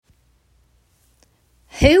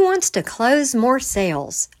Who wants to close more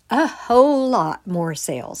sales? A whole lot more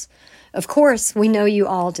sales. Of course, we know you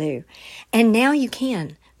all do. And now you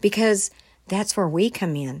can, because that's where we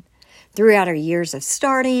come in. Throughout our years of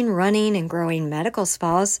starting, running, and growing medical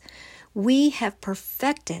spas, we have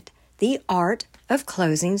perfected the art of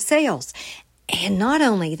closing sales. And not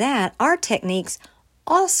only that, our techniques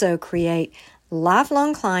also create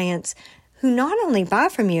lifelong clients who not only buy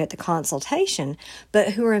from you at the consultation,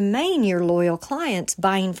 but who remain your loyal clients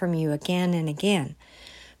buying from you again and again.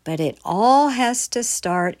 But it all has to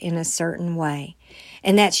start in a certain way,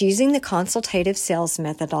 and that's using the consultative sales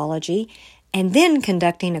methodology and then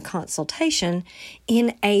conducting a consultation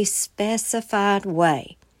in a specified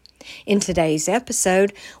way. In today's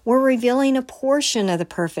episode, we're revealing a portion of the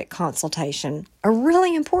perfect consultation, a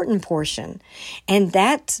really important portion, and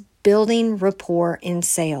that's building rapport in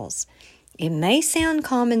sales. It may sound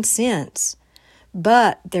common sense,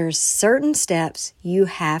 but there's certain steps you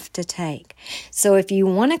have to take. So if you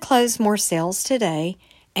want to close more sales today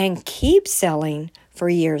and keep selling for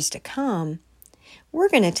years to come, we're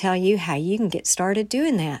going to tell you how you can get started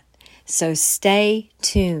doing that. So stay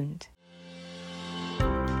tuned.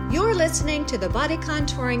 You're listening to the Body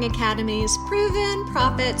Contouring Academy's Proven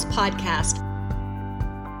Profits podcast,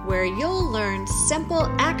 where you'll learn simple,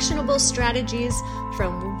 actionable strategies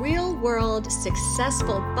from real-world,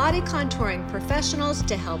 successful body contouring professionals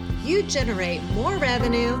to help you generate more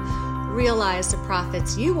revenue, realize the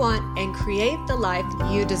profits you want, and create the life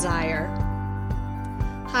you desire.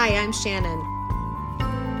 Hi, I'm Shannon.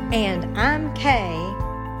 And I'm Kay.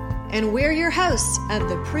 And we're your hosts of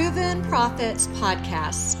the Proven Profits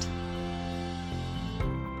podcast.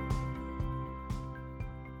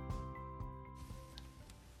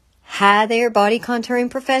 Hi there, body contouring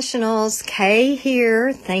professionals. Kay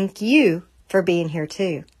here. Thank you for being here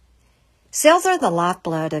too. Sales are the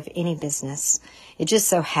lifeblood of any business. It just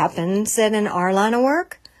so happens that in our line of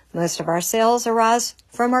work, most of our sales arise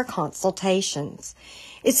from our consultations.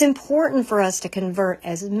 It's important for us to convert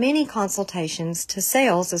as many consultations to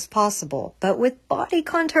sales as possible. But with body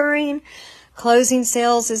contouring, closing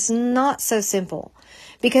sales is not so simple,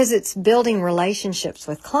 because it's building relationships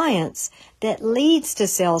with clients that leads to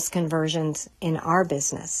sales conversions in our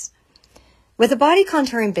business. With a body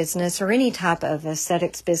contouring business, or any type of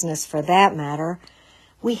aesthetics business for that matter,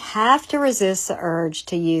 we have to resist the urge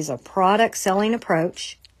to use a product selling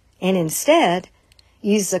approach and instead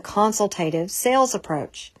use the consultative sales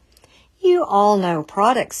approach. You all know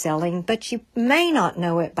product selling, but you may not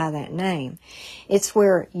know it by that name. It's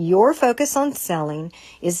where your focus on selling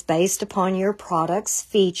is based upon your product's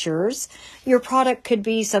features. Your product could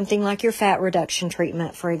be something like your fat reduction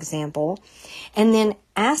treatment, for example, and then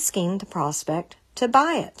asking the prospect to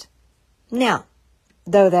buy it. Now,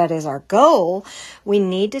 though that is our goal, we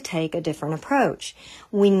need to take a different approach.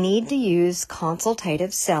 We need to use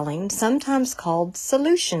consultative selling, sometimes called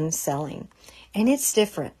solution selling, and it's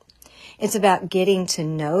different. It's about getting to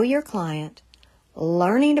know your client,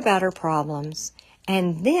 learning about her problems,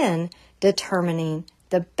 and then determining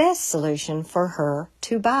the best solution for her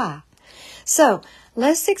to buy. So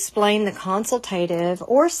let's explain the consultative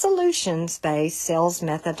or solutions-based sales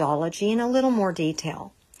methodology in a little more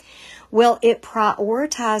detail. Well, it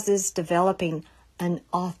prioritizes developing an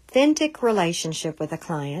authentic relationship with a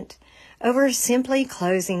client over simply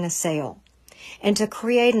closing a sale. And to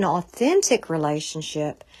create an authentic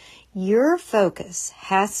relationship, your focus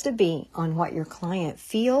has to be on what your client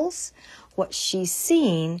feels, what she's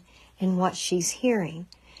seeing, and what she's hearing.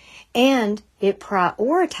 And it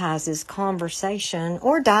prioritizes conversation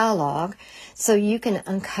or dialogue so you can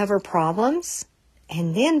uncover problems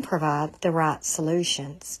and then provide the right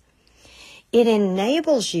solutions. It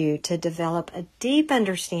enables you to develop a deep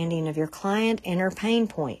understanding of your client and her pain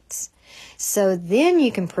points. So then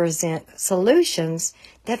you can present solutions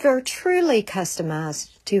that are truly customized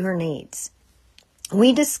to her needs.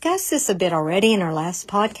 We discussed this a bit already in our last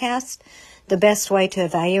podcast, the best way to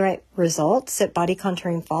evaluate results at body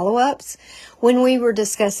contouring follow-ups, when we were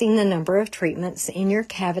discussing the number of treatments in your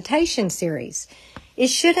cavitation series. It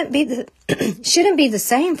shouldn't be the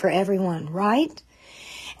same for everyone, right?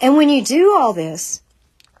 And when you do all this,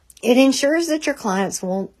 it ensures that your clients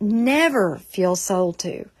will never feel sold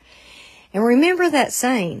to. And remember that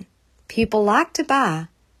saying, people like to buy,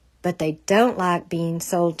 but they don't like being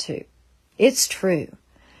sold to. It's true.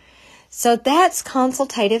 So that's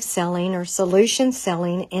consultative selling or solution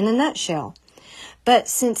selling in a nutshell. But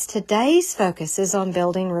since today's focus is on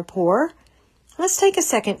building rapport, let's take a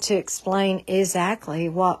second to explain exactly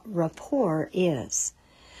what rapport is.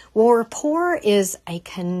 Well, rapport is a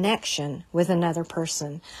connection with another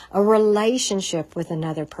person, a relationship with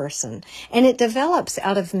another person, and it develops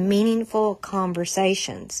out of meaningful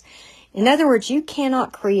conversations. In other words, you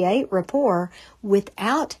cannot create rapport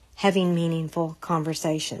without having meaningful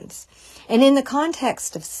conversations. And in the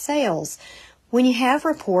context of sales, when you have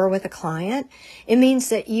rapport with a client, it means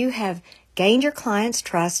that you have gained your client's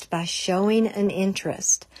trust by showing an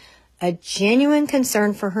interest, a genuine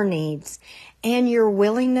concern for her needs, and your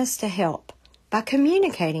willingness to help by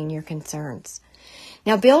communicating your concerns.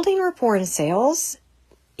 Now, building rapport in sales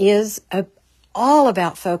is all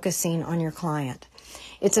about focusing on your client.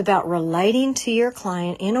 It's about relating to your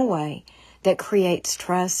client in a way that creates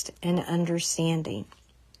trust and understanding.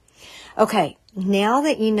 Okay, now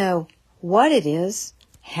that you know what it is,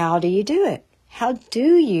 how do you do it? How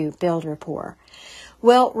do you build rapport?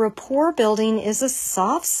 Well, rapport building is a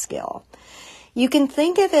soft skill. You can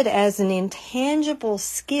think of it as an intangible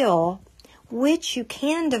skill which you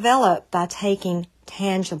can develop by taking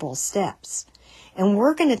tangible steps. And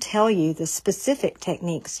we're going to tell you the specific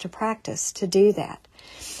techniques to practice to do that.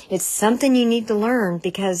 It's something you need to learn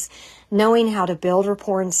because knowing how to build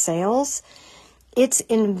rapport in sales, it's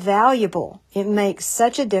invaluable. It makes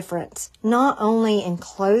such a difference, not only in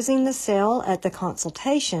closing the sale at the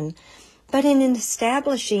consultation, but in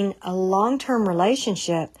establishing a long-term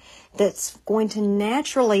relationship that's going to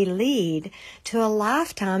naturally lead to a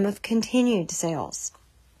lifetime of continued sales.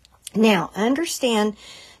 Now, understand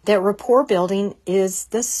that rapport building is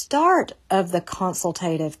the start of the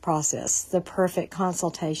consultative process, the perfect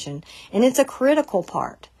consultation, and it's a critical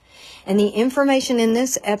part. And the information in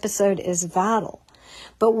this episode is vital.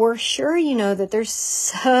 But we're sure you know that there's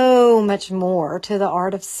so much more to the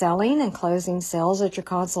art of selling and closing sales at your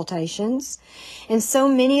consultations. And so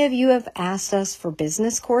many of you have asked us for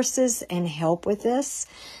business courses and help with this.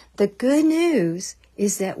 The good news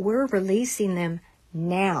is that we're releasing them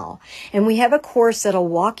now. And we have a course that'll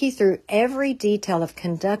walk you through every detail of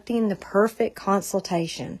conducting the perfect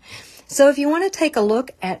consultation. So if you want to take a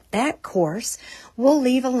look at that course, we'll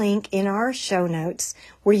leave a link in our show notes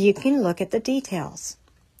where you can look at the details.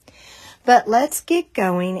 But let's get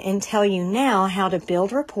going and tell you now how to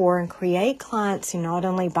build rapport and create clients who not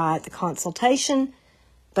only buy at the consultation,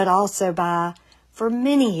 but also buy for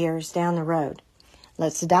many years down the road.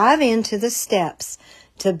 Let's dive into the steps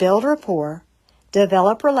to build rapport,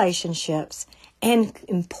 develop relationships, and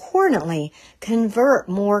importantly, convert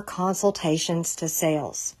more consultations to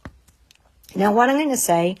sales. Now, what I'm going to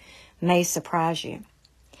say may surprise you.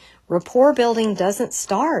 Rapport building doesn't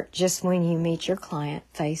start just when you meet your client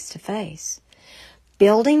face to face.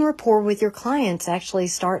 Building rapport with your clients actually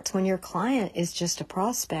starts when your client is just a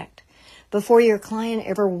prospect, before your client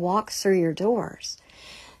ever walks through your doors.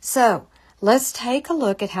 So, let's take a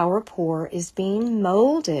look at how rapport is being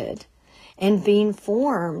molded and being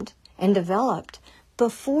formed and developed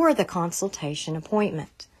before the consultation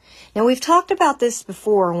appointment. Now, we've talked about this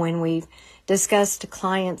before when we've discussed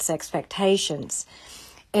clients' expectations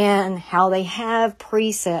and how they have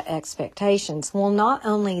preset expectations. Well, not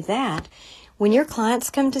only that, when your clients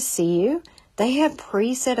come to see you, they have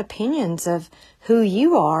preset opinions of who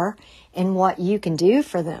you are and what you can do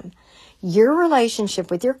for them. Your relationship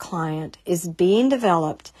with your client is being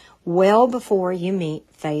developed well before you meet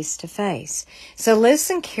face to face. So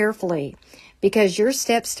listen carefully, because your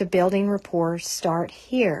steps to building rapport start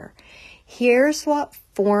here. Here's what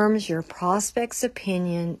forms your prospect's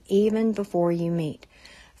opinion even before you meet.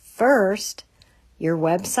 First, your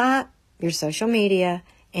website, your social media,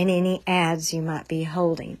 and any ads you might be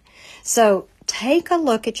holding. So take a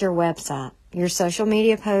look at your website, your social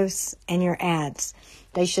media posts, and your ads.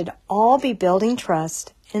 They should all be building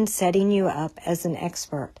trust and setting you up as an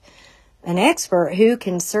expert who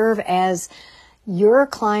can serve as your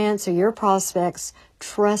clients or your prospects'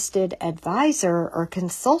 trusted advisor or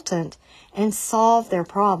consultant and solve their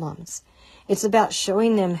problems. It's about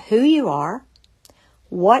showing them who you are,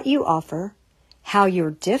 what you offer, how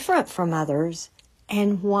you're different from others,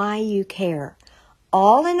 and why you care,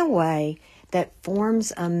 all in a way that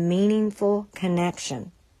forms a meaningful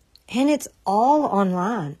connection. And it's all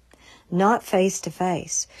online, not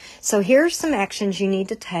face-to-face. So here's some actions you need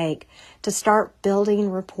to take to start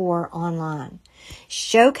building rapport online.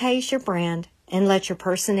 Showcase your brand and let your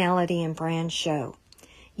personality and brand show.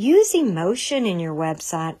 Use emotion in your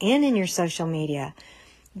website and in your social media.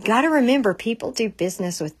 Got to remember, people do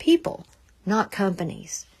business with people, not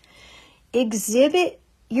companies. Exhibit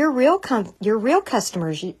your real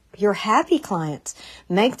customers, your happy clients.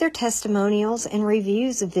 Make their testimonials and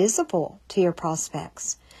reviews visible to your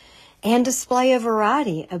prospects. And display a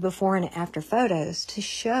variety of before and after photos to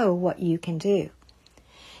show what you can do.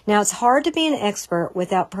 Now, it's hard to be an expert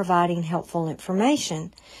without providing helpful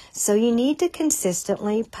information, so you need to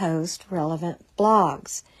consistently post relevant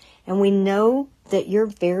blogs. And we know that you're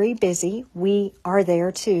very busy. We are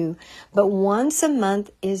there too. But once a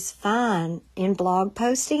month is fine in blog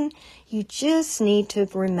posting. You just need to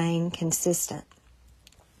remain consistent.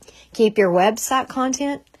 Keep your website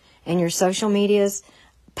content and your social media's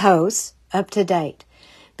posts up to date.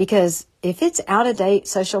 Because if it's out-of-date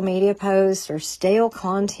social media posts or stale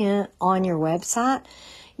content on your website,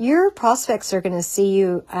 your prospects are going to see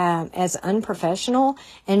you as unprofessional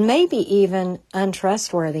and maybe even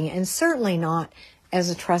untrustworthy, and certainly not as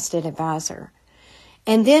a trusted advisor.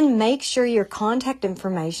 And then make sure your contact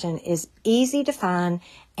information is easy to find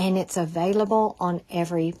and it's available on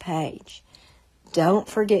every page. Don't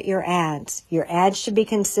forget your ads. Your ads should be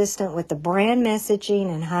consistent with the brand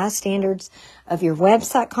messaging and high standards of your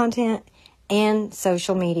website content and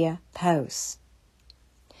social media posts.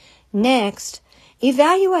 Next,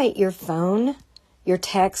 evaluate your phone, your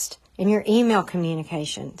text, and your email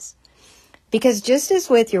communications. Because just as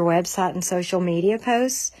with your website and social media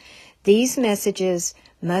posts, these messages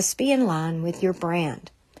must be in line with your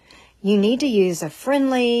brand. You need to use a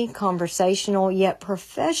friendly, conversational, yet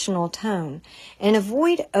professional tone and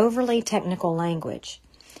avoid overly technical language.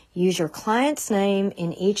 Use your client's name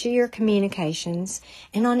in each of your communications,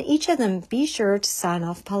 and on each of them, be sure to sign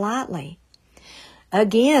off politely.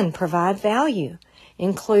 Again, provide value.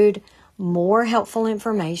 Include more helpful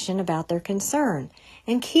information about their concern,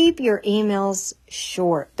 and keep your emails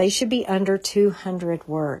short. They should be under 200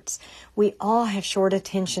 words. We all have short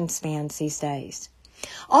attention spans these days.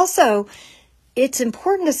 Also, it's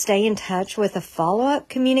important to stay in touch with a follow-up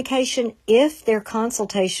communication if their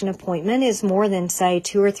consultation appointment is more than, say,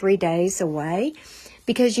 2 or 3 days away,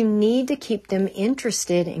 because you need to keep them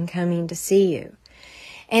interested in coming to see you.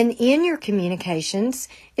 And in your communications,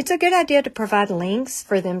 it's a good idea to provide links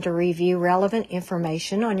for them to review relevant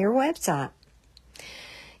information on your website.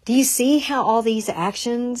 Do you see how all these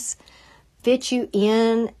actions fit you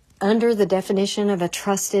in under the definition of a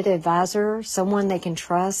trusted advisor, someone they can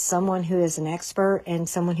trust, someone who is an expert, and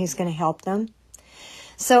someone who's going to help them?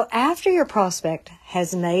 So after your prospect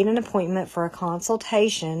has made an appointment for a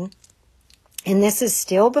consultation, and this is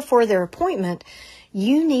still before their appointment,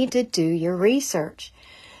 you need to do your research.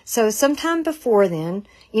 So sometime before then,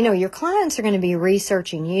 your clients are going to be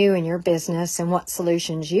researching you and your business and what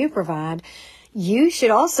solutions you provide. You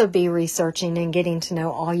should also be researching and getting to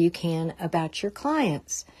know all you can about your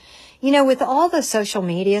clients. With all the social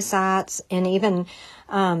media sites and even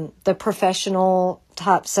the professional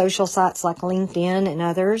type social sites like LinkedIn and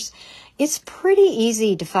others, it's pretty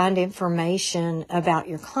easy to find information about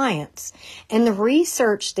your clients. And the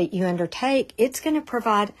research that you undertake, it's going to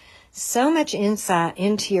provide so much insight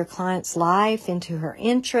into your client's life, into her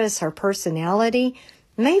interests, her personality,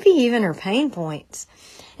 maybe even her pain points.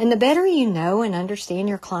 And the better you know and understand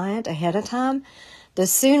your client ahead of time, the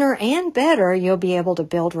sooner and better you'll be able to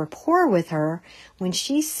build rapport with her when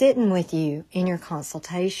she's sitting with you in your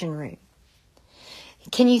consultation room.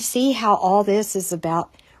 Can you see how all this is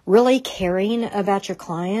about really caring about your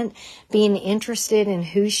client, being interested in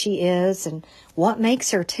who she is and what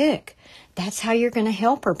makes her tick? That's how you're going to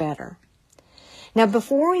help her better. Now,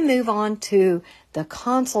 before we move on to the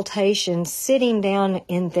consultation sitting down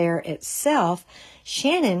in there itself,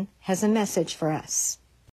 Shannon has a message for us.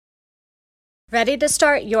 Ready to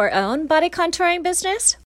start your own body contouring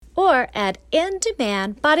business? Or add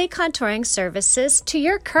in-demand body contouring services to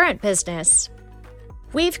your current business?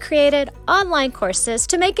 We've created online courses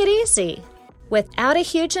to make it easy, without a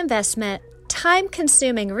huge investment,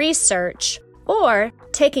 time-consuming research, or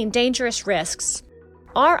taking dangerous risks.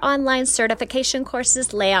 Our online certification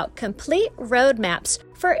courses lay out complete roadmaps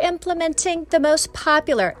for implementing the most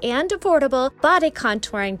popular and affordable body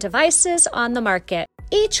contouring devices on the market.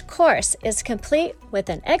 Each course is complete with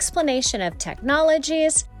an explanation of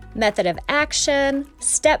technologies, method of action,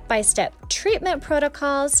 step-by-step treatment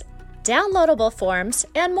protocols, downloadable forms,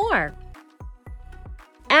 and more.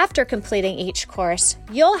 After completing each course,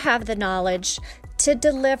 you'll have the knowledge to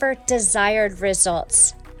deliver desired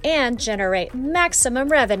results and generate maximum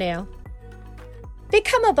revenue.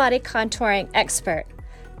 Become a body contouring expert.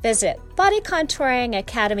 Visit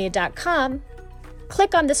bodycontouringacademy.com,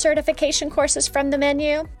 click on the certification courses from the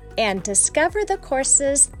menu, and discover the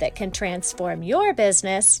courses that can transform your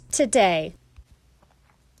business today.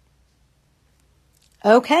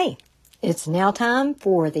 Okay, it's now time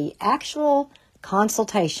for the actual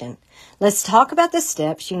consultation. Let's talk about the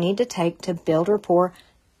steps you need to take to build rapport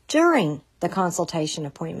during the consultation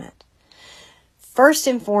appointment. First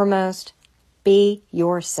and foremost, be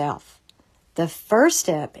yourself. The first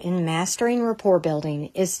step in mastering rapport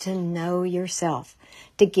building is to know yourself,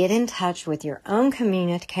 to get in touch with your own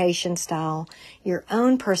communication style, your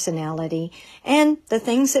own personality, and the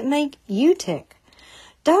things that make you tick.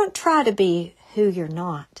 Don't try to be who you're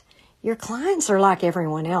not. Your clients are like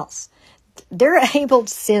everyone else. They're able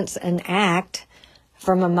to sense an act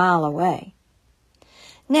from a mile away.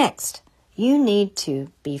 Next, you need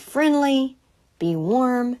to be friendly, be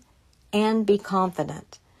warm, and be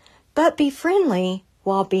confident. But be friendly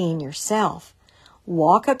while being yourself.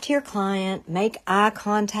 Walk up to your client, make eye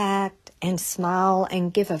contact, and smile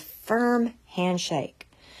and give a firm handshake.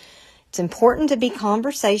 It's important to be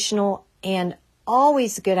conversational and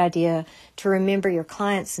always a good idea to remember your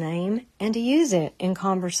client's name and to use it in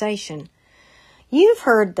conversation. You've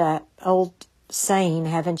heard that old saying,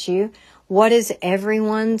 haven't you? What is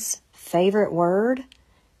everyone's favorite word?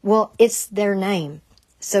 Well, it's their name,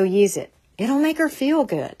 so use it. It'll make her feel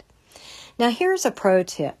good. Now, here's a pro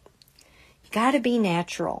tip. You got to be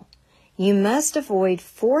natural. You must avoid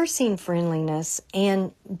forcing friendliness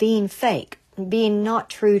and being fake, being not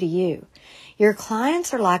true to you. Your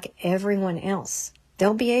clients are like everyone else.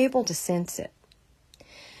 They'll be able to sense it.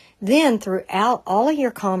 Then, throughout all of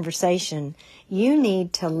your conversation, you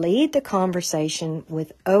need to lead the conversation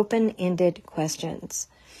with open-ended questions.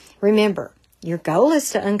 Remember, your goal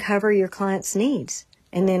is to uncover your client's needs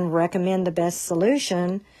and then recommend the best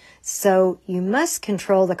solution. So you must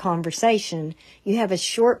control the conversation. You have a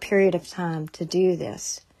short period of time to do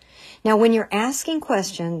this. Now, when you're asking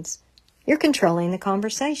questions, you're controlling the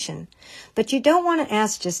conversation. But you don't want to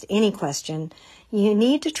ask just any question. You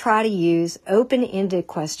need to try to use open-ended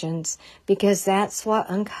questions because that's what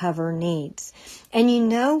Uncover needs. And you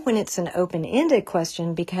know when it's an open-ended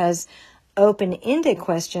question because open-ended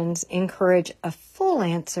questions encourage a full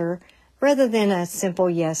answer rather than a simple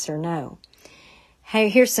yes or no. Hey,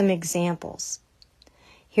 here's some examples.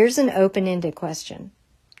 Here's an open-ended question.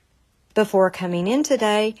 Before coming in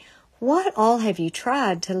today, what all have you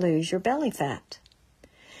tried to lose your belly fat?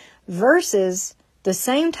 Versus the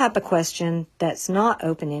same type of question that's not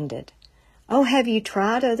open-ended. Oh, have you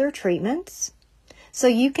tried other treatments? So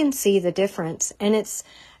you can see the difference, and it's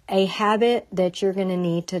a habit that you're going to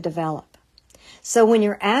need to develop. So when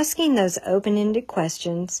you're asking those open-ended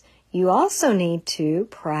questions, you also need to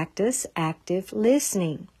practice active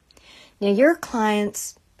listening. Now, your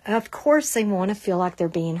clients, of course, they want to feel like they're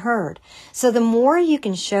being heard. So the more you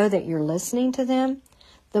can show that you're listening to them,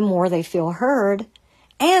 the more they feel heard,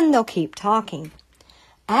 and they'll keep talking.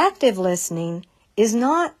 Active listening is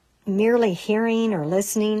not merely hearing or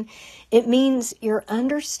listening. It means you're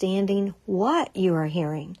understanding what you are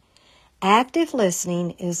hearing. Active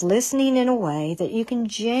listening is listening in a way that you can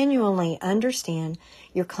genuinely understand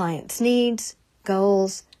your client's needs,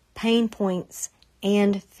 goals, pain points,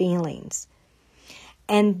 and feelings.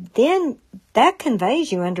 And then that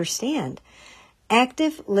conveys you understand.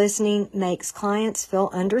 Active listening makes clients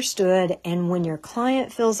feel understood, and when your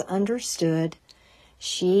client feels understood,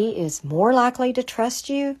 she is more likely to trust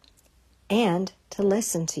you and to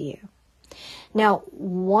listen to you. Now,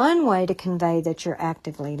 one way to convey that you're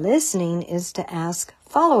actively listening is to ask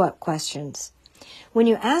follow-up questions. When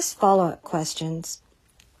you ask follow-up questions,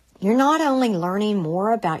 you're not only learning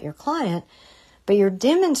more about your client, but you're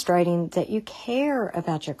demonstrating that you care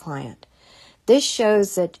about your client. This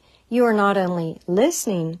shows that you are not only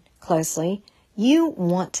listening closely, you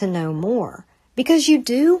want to know more because you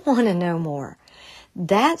do want to know more.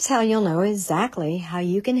 That's how you'll know exactly how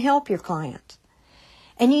you can help your client.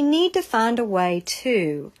 And you need to find a way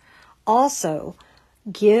to also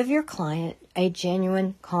give your client a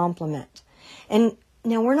genuine compliment. And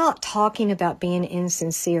now we're not talking about being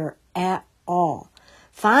insincere at all.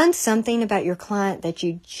 Find something about your client that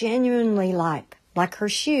you genuinely like her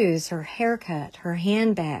shoes, her haircut, her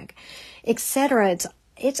handbag, etc.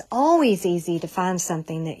 It's always easy to find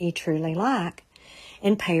something that you truly like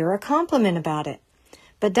and pay her a compliment about it.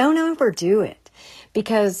 But don't overdo it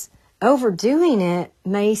because overdoing it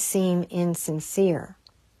may seem insincere.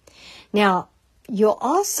 Now, you'll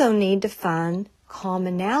also need to find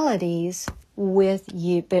commonalities with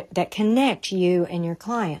you that connect you and your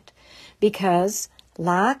client because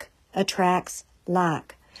like attracts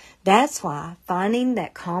like. That's why finding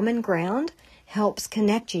that common ground helps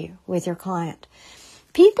connect you with your client.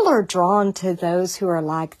 People are drawn to those who are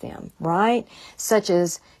like them, right? Such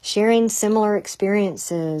as sharing similar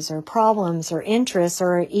experiences or problems or interests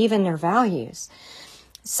or even their values.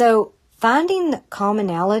 So finding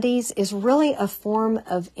commonalities is really a form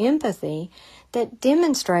of empathy that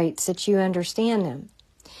demonstrates that you understand them.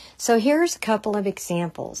 So here's a couple of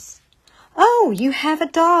examples. Oh, you have a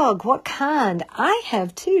dog. What kind? I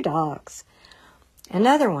have 2 dogs.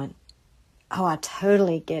 Another one. Oh, I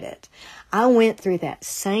totally get it. I went through that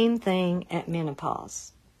same thing at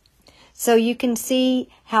menopause. So you can see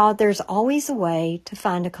how there's always a way to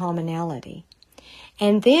find a commonality.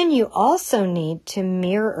 And then you also need to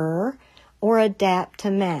mirror or adapt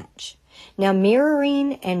to match. Now,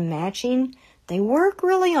 mirroring and matching, they work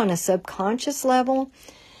really on a subconscious level.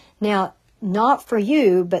 Now, not for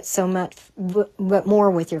you, but but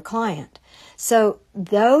more with your client. So,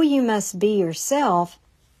 though you must be yourself,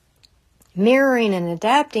 mirroring and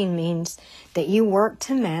adapting means that you work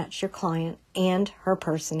to match your client and her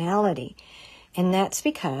personality. And that's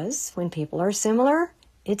because when people are similar,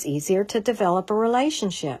 it's easier to develop a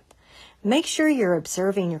relationship. Make sure you're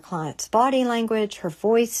observing your client's body language, her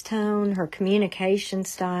voice tone, her communication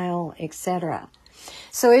style, etc.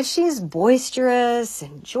 So if she's boisterous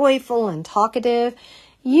and joyful and talkative,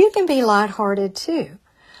 you can be lighthearted too.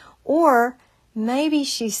 Or maybe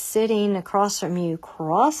she's sitting across from you,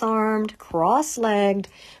 cross-armed, cross-legged,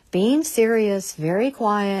 being serious, very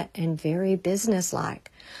quiet, and very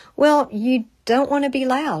businesslike. Well, you don't want to be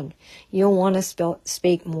loud. You'll want to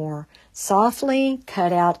speak more softly,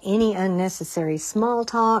 cut out any unnecessary small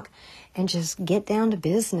talk, and just get down to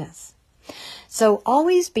business. So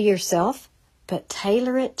always be yourself, but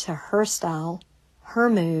tailor it to her style, her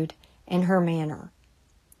mood, and her manner.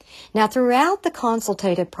 Now, throughout the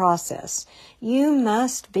consultative process, you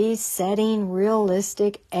must be setting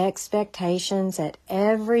realistic expectations at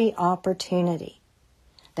every opportunity.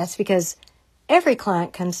 That's because every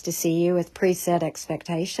client comes to see you with preset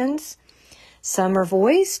expectations. Some are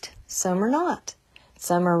voiced, some are not.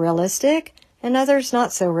 Some are realistic, and others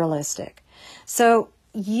not so realistic. So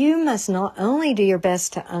you must not only do your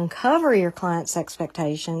best to uncover your client's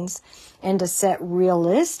expectations and to set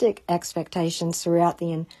realistic expectations throughout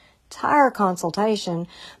the entire consultation,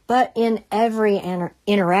 but in every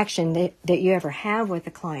interaction that you ever have with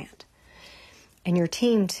the client and your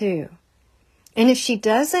team too. And if she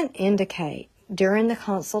doesn't indicate during the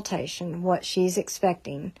consultation what she's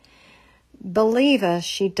expecting, believe us,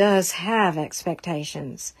 she does have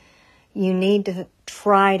expectations. You need to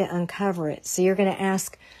try to uncover it. So you're going to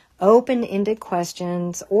ask open-ended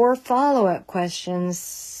questions or follow-up questions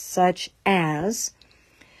such as,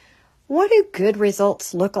 what do good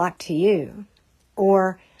results look like to you?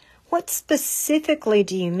 Or what specifically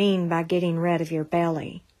do you mean by getting rid of your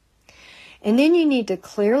belly? And then you need to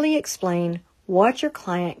clearly explain what your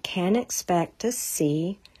client can expect to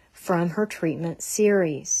see from her treatment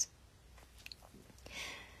series.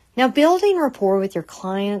 Now, building rapport with your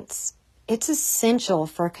clients, it's essential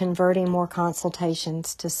for converting more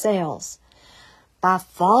consultations to sales. By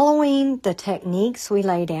following the techniques we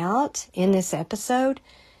laid out in this episode,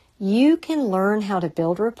 you can learn how to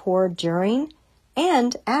build rapport during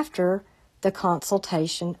and after the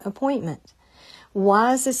consultation appointment.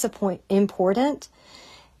 Why is this important?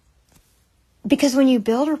 Because when you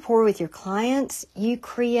build rapport with your clients, you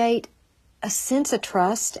create a sense of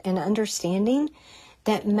trust and understanding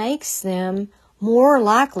that makes them more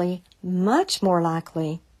likely, much more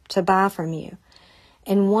likely, to buy from you.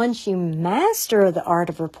 And once you master the art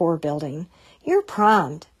of rapport building, you're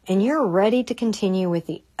primed and you're ready to continue with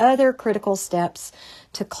the other critical steps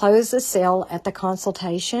to close the sale at the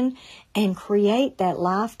consultation and create that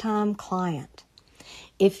lifetime client.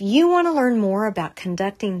 If you want to learn more about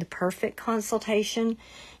conducting the perfect consultation,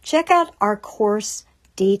 check out our course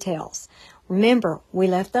details. Remember, we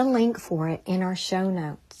left the link for it in our show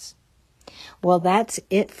notes. Well, that's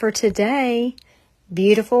it for today.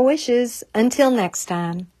 Beautiful wishes. Until next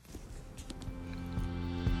time.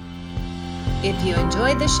 If you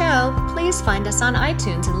enjoyed the show, please find us on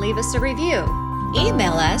iTunes and leave us a review.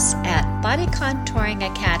 Email us at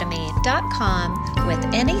bodycontouringacademy.com with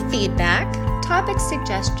any feedback, topic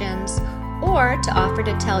suggestions, or to offer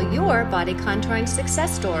to tell your body contouring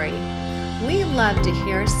success story. We love to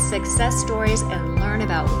hear success stories and learn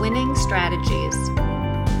about winning strategies.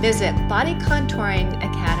 Visit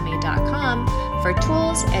bodycontouringacademy.com for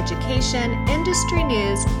tools, education, industry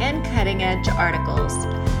news, and cutting-edge articles.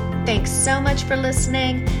 Thanks so much for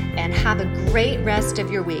listening, and have a great rest of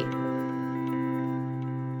your week.